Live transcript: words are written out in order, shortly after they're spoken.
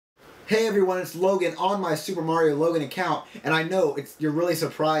Hey everyone, it's Logan on my Super Mario Logan account, and I know you're really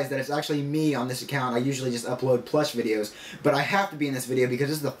surprised that it's actually me on this account. I usually just upload plush videos, but I have to be in this video because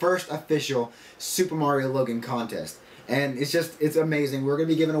this is the first official Super Mario Logan contest. And it's amazing. We're going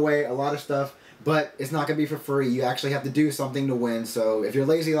to be giving away a lot of stuff, but it's not going to be for free. You actually have to do something to win, so if you're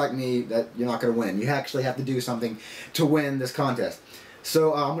lazy like me, you're not going to win. You actually have to do something to win this contest.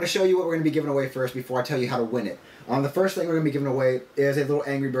 So I'm going to show you what we're going to be giving away first before I tell you how to win it. The first thing we're going to be giving away is a little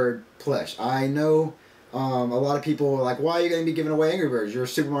Angry Bird plush. I know a lot of people are like, why are you going to be giving away Angry Birds? You're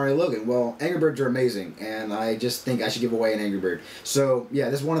Super Mario Logan. Well, Angry Birds are amazing, and I just think I should give away an Angry Bird. So yeah,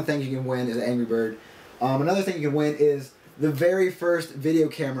 this is one of the things you can win is an Angry Bird. Another thing you can win is the very first video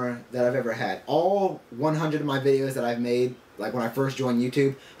camera that I've ever had. All 100 of my videos that I've made, like when I first joined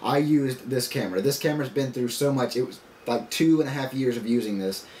YouTube, I used this camera. This camera's been through so much. It was like 2.5 years of using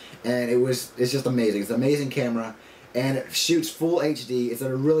this, and it's just amazing. It's an amazing camera, and it shoots full HD. It's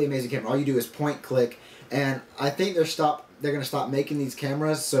a really amazing camera. All you do is point click, and I think they're going to stop making these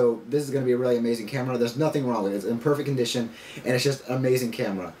cameras, so this is going to be a really amazing camera. There's nothing wrong with it. It's in perfect condition, and it's just an amazing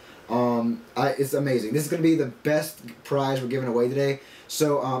camera. It's amazing. This is going to be the best prize we're giving away today.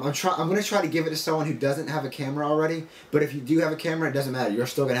 So I'm going to try to give it to someone who doesn't have a camera already. But if you do have a camera, it doesn't matter. You're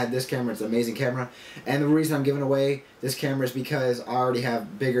still going to have this camera. It's an amazing camera. And the reason I'm giving away this camera is because I already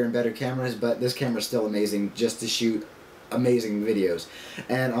have bigger and better cameras. But this camera is still amazing just to shoot amazing videos.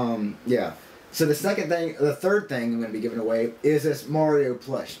 And yeah. So the third thing I'm going to be giving away is this Mario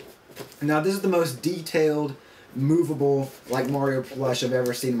plush. Now this is the most detailed, movable like Mario plush I've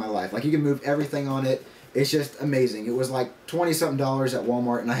ever seen in my life. Like you can move everything on it. It's just amazing. It was like $20-something at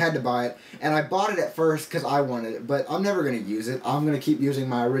Walmart, and I had to buy it. And I bought it at first because I wanted it, but I'm never going to use it. I'm going to keep using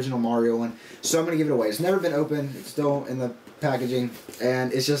my original Mario one, so I'm going to give it away. It's never been opened. It's still in the packaging,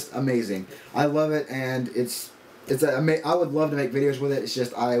 and it's just amazing. I love it, and I would love to make videos with it. It's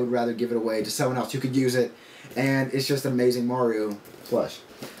just I would rather give it away to someone else who could use it, and it's just an amazing Mario plush.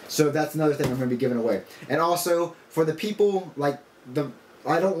 So that's another thing I'm going to be giving away. And also, for the people, I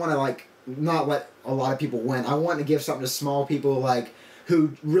don't want to, not let a lot of people win. I want to give something to small people,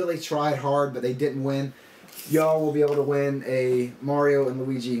 who really tried hard, but they didn't win. Y'all will be able to win a Mario and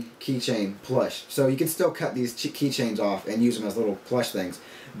Luigi keychain plush. So you can still cut these keychains off and use them as little plush things,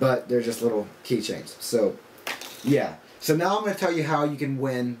 but they're just little keychains. So, yeah. So now I'm going to tell you how you can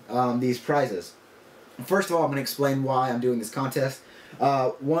win these prizes. First of all, I'm going to explain why I'm doing this contest.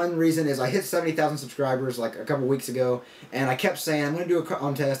 One reason is I hit 70,000 subscribers like a couple weeks ago, and I kept saying I'm going to do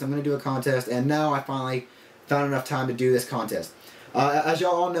a contest, and now I finally found enough time to do this contest. As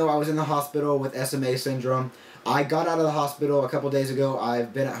y'all all know, I was in the hospital with SMA syndrome. I got out of the hospital a couple days ago.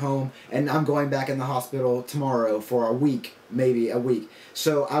 I've been at home, and I'm going back in the hospital tomorrow for a week, maybe a week.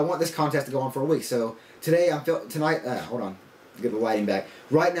 So I want this contest to go on for a week. So today hold on. Get the lighting back.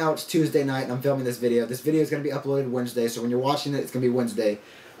 Right now it's Tuesday night and I'm filming this video. This video is going to be uploaded Wednesday, so when you're watching it, it's going to be Wednesday.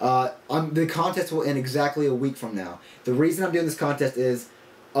 The contest will end exactly a week from now. The reason I'm doing this contest is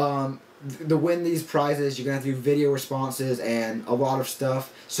to win these prizes, you're going to have to do video responses and a lot of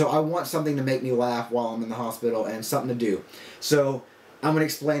stuff. So I want something to make me laugh while I'm in the hospital and something to do. So I'm going to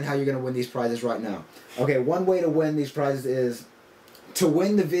explain how you're going to win these prizes right now. Okay, one way to win these prizes is to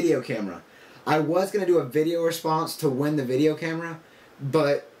win the video camera. I was going to do a video response to win the video camera,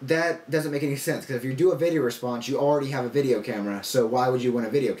 but that doesn't make any sense, because if you do a video response, you already have a video camera, so why would you win a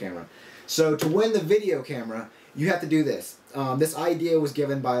video camera? So to win the video camera, you have to do this. This idea was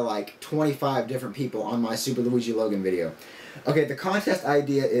given by like 25 different people on my Super Luigi Logan video. Okay, the contest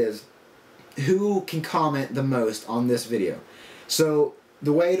idea is who can comment the most on this video. So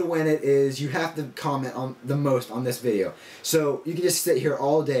the way to win it is you have to comment on the most on this video. So you can just sit here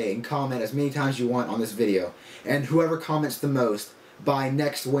all day and comment as many times you want on this video, and whoever comments the most by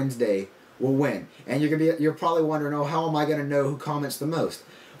next Wednesday will win. And you're probably wondering, oh, how am I going to know who comments the most?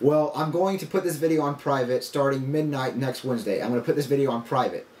 Well, I'm going to put this video on private starting midnight next Wednesday. I'm going to put this video on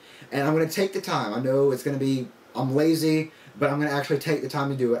private, and I'm going to take the time. I know it's going to be, I'm lazy, but I'm going to actually take the time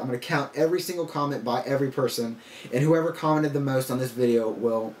to do it. I'm going to count every single comment by every person, and whoever commented the most on this video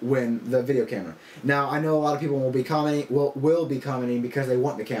will win the video camera. Now, I know a lot of people will be commenting because they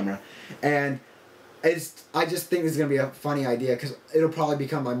want the camera, and I just think this is going to be a funny idea because it'll probably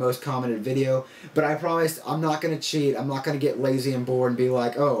become my most commented video, but I promise I'm not going to cheat. I'm not going to get lazy and bored and be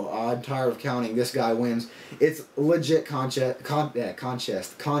like, oh, I'm tired of counting, this guy wins. It's legit contest.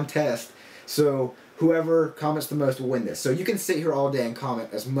 So whoever comments the most will win this. So you can sit here all day and comment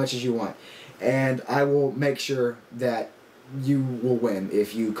as much as you want, and I will make sure that you will win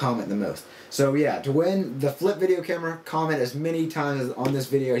if you comment the most. So yeah, to win the flip video camera, comment as many times on this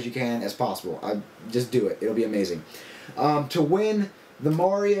video as you can as possible. Just do it. It'll be amazing. To win the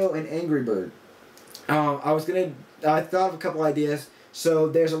Mario and Angry Bird. I thought of a couple ideas, so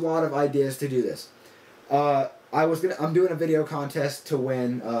there's a lot of ideas to do this. I'm doing a video contest to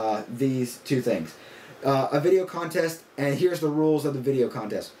win these two things. A video contest, and here's the rules of the video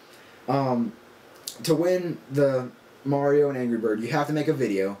contest. To win the Mario and Angry Bird, you have to make a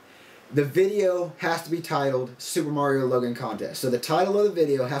video. The video has to be titled Super Mario Logan Contest. So the title of the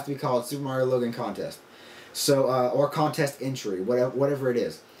video has to be called Super Mario Logan Contest. So, or contest entry, whatever it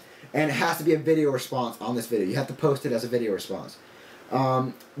is. And it has to be a video response on this video. You have to post it as a video response.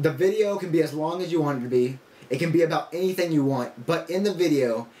 The video can be as long as you want it to be. It can be about anything you want, but in the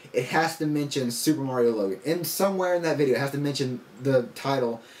video, it has to mention Super Mario Logan. And somewhere in that video, it has to mention the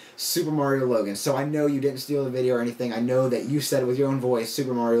title Super Mario Logan. So I know you didn't steal the video or anything. I know that you said it with your own voice,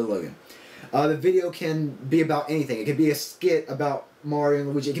 Super Mario Logan. The video can be about anything. It can be a skit about Mario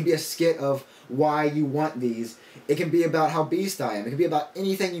and Luigi. It can be a skit of why you want these. It can be about how beast I am. It can be about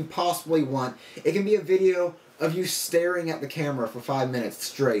anything you possibly want. It can be a video of you staring at the camera for 5 minutes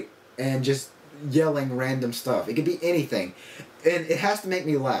straight and just yelling random stuff. It could be anything. And it has to make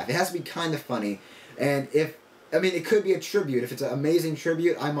me laugh. It has to be kind of funny. And it could be a tribute. If it's an amazing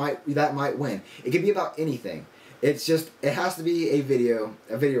tribute, that might win. It could be about anything. It has to be a video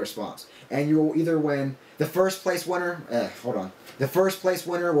response. And you will either win the first place winner. The first place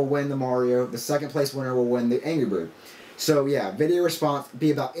winner will win the Mario. The second place winner will win the Angry Bird. So yeah, video response,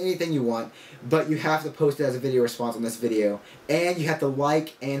 be about anything you want, but you have to post it as a video response on this video, and you have to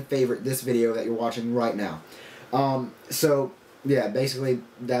like and favorite this video that you're watching right now. So yeah, basically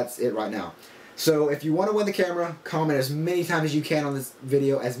that's it right now. So if you want to win the camera, comment as many times as you can on this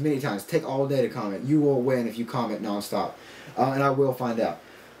video, as many times. Take all day to comment. You will win if you comment nonstop, and I will find out.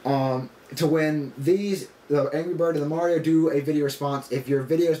 To win these, the Angry Bird and the Mario, do a video response. If your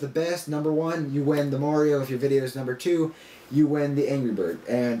video is the best, #1, you win the Mario. If your video is #2, you win the Angry Bird.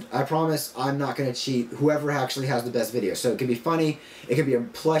 And I promise I'm not going to cheat whoever actually has the best video. So it can be funny, it can be a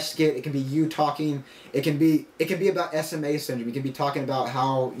plush skit, it can be you talking, it can be about SMA syndrome, you can be talking about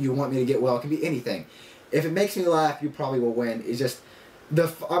how you want me to get well, it can be anything. If it makes me laugh, you probably will win. It's just,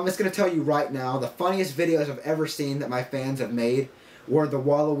 I'm just going to tell you right now, the funniest videos I've ever seen that my fans have made were the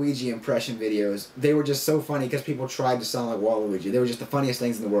Waluigi impression videos. They were just so funny because people tried to sound like Waluigi. They were just the funniest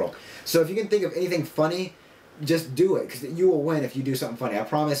things in the world. So if you can think of anything funny, just do it, because you will win if you do something funny. I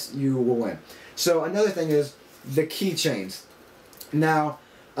promise you will win. So another thing is the keychains. Now,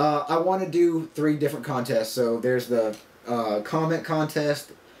 I want to do 3 different contests. So there's the comment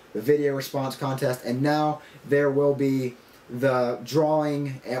contest, the video response contest, and now there will be the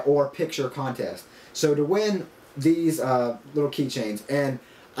drawing or picture contest. So to win these little keychains, and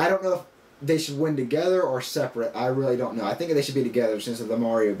I don't know if they should win together or separate. I really don't know. I think they should be together since of the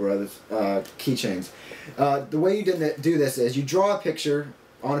Mario Brothers keychains. The way you do this is you draw a picture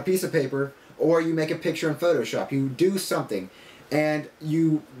on a piece of paper, or you make a picture in Photoshop. You do something, and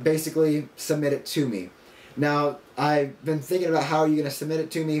you basically submit it to me. Now, I've been thinking about how you're going to submit it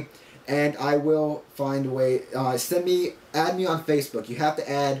to me, and I will find a way. Add me on Facebook. You have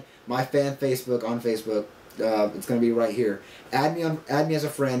to add my fan Facebook on Facebook. It's going to be right here. Add me as a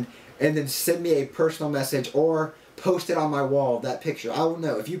friend, and then send me a personal message or post it on my wall, that picture. I will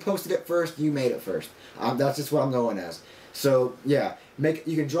know. If you posted it first, you made it first. That's just what I'm going as. So yeah,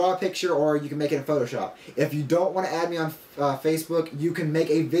 you can draw a picture or you can make it in Photoshop. If you don't want to add me on Facebook, you can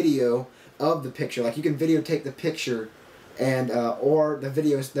make a video of the picture. Like you can videotape the picture, and or the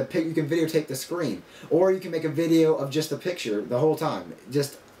videos. You can videotape the screen, or you can make a video of just the picture the whole time.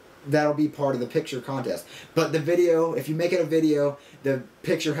 That'll be part of the picture contest. But the video, if you make it a video, the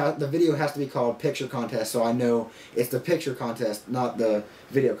video has to be called Picture Contest, so I know it's the picture contest, not the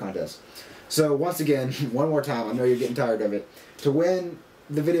video contest. So once again, one more time, I know you're getting tired of it. To win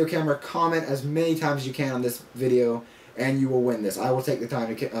the video camera, comment as many times as you can on this video, and you will win this. I will take the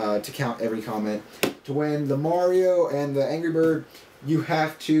time to count every comment. To win the Mario and the Angry Bird, you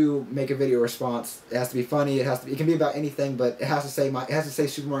have to make a video response. It has to be funny. It can be about anything, but it has to say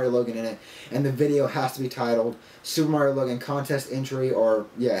Super Mario Logan in it, and the video has to be titled Super Mario Logan Contest Entry, or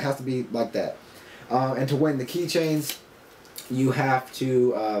yeah, it has to be like that. And to win the keychains, you have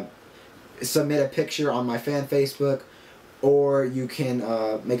to submit a picture on my fan Facebook, or you can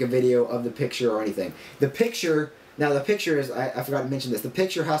make a video of the picture or anything. The picture is, I forgot to mention this, the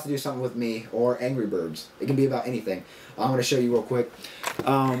picture has to do something with me or Angry Birds. It can be about anything. I'm going to show you real quick.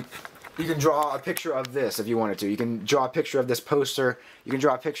 You can draw a picture of this if you wanted to. You can draw a picture of this poster. You can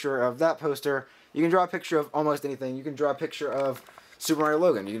draw a picture of that poster. You can draw a picture of almost anything. You can draw a picture of Super Mario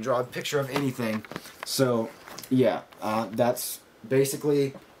Logan. You can draw a picture of anything. So, yeah, that's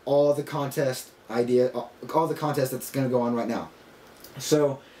basically all the contest that's going to go on right now.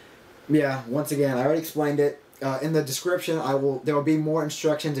 So, yeah, once again, I already explained it. In the description, there will be more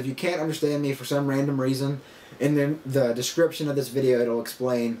instructions. If you can't understand me for some random reason, in the description of this video, it'll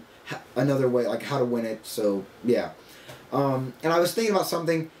explain another way, like how to win it. So, yeah. And I was thinking about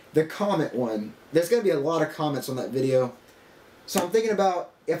something, the comment one. There's going to be a lot of comments on that video. So I'm thinking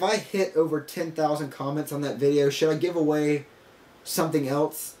about, if I hit over 10,000 comments on that video, should I give away something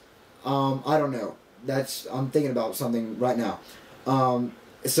else? I don't know. I'm thinking about something right now.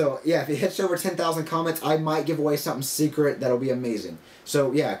 So yeah, if it hits over 10,000 comments, I might give away something secret that'll be amazing.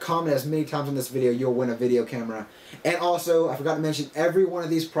 So yeah, comment as many times on this video, you'll win a video camera. And also, I forgot to mention, every one of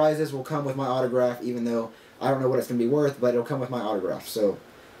these prizes will come with my autograph, even though I don't know what it's going to be worth, but it'll come with my autograph. So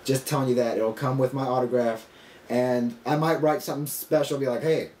just telling you that, it'll come with my autograph. And I might write something special, be like,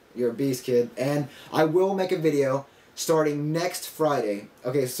 hey, you're a beast, kid. And I will make a video starting next Friday.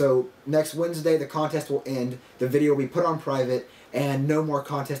 Okay, so next Wednesday the contest will end, the video will be put on private, and no more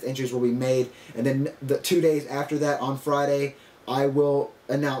contest entries will be made. And then the 2 days after that, on Friday, I will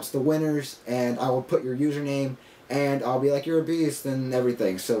announce the winners, and I will put your username, and I'll be like, you're a beast, and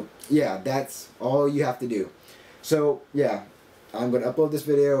everything. So yeah, that's all you have to do. So yeah, I'm going to upload this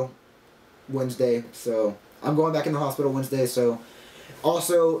video Wednesday, so I'm going back in the hospital Wednesday. So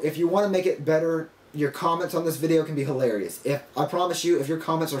also, if you want to make it better, your comments on this video can be hilarious. I promise you, if your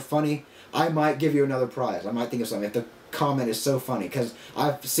comments are funny, I might give you another prize. I might think of something if the comment is so funny, because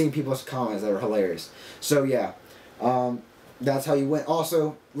I've seen people's comments that are hilarious. So yeah, that's how you win.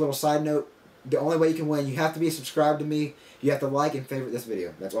 Also, little side note, the only way you can win, you have to be subscribed to me, you have to like and favorite this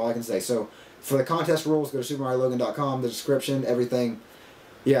video. That's all I can say. So for the contest rules, go to SuperMarioLogan.com, the description, everything.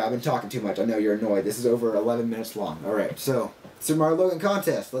 Yeah, I've been talking too much. I know you're annoyed. This is over 11 minutes long. Alright, so Super Mario Logan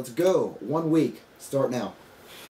contest. Let's go. 1 week. Start now.